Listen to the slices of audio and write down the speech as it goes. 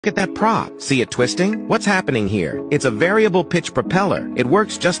Look at that prop. See it twisting? What's happening here? It's a variable pitch propeller. It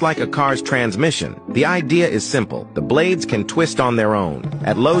works just like a car's transmission. The idea is simple. The blades can twist on their own.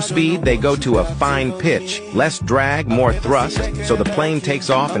 At low speed, they go to a fine pitch. Less drag, more thrust, so the plane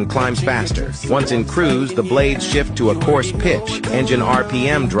takes off and climbs faster. Once in cruise, the blades shift to a coarse pitch. Engine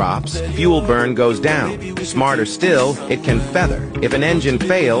RPM drops. Fuel burn goes down. Smarter still, it can feather. If an engine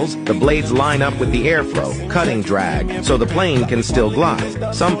fails, the blades line up with the airflow, cutting drag, so the plane can still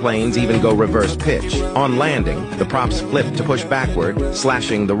glide. Some planes even go reverse pitch. On landing, the props flip to push backward,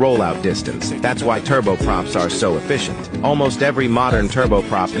 slashing the rollout distance. That's why turboprops are so efficient. Almost every modern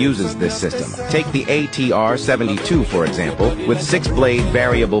turboprop uses this system. Take the ATR-72, for example, with 6-blade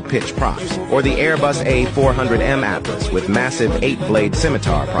variable pitch props, or the Airbus A400M Atlas with massive 8-blade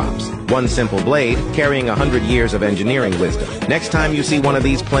scimitar props. One simple blade carrying 100 years of engineering wisdom. Next time you see one of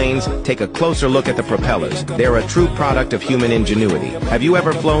these planes, take a closer look at the propellers. They're a true product of human ingenuity. Have you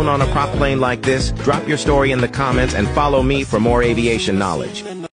ever flown on a prop plane like this? Drop your story in the comments and follow me for more aviation knowledge.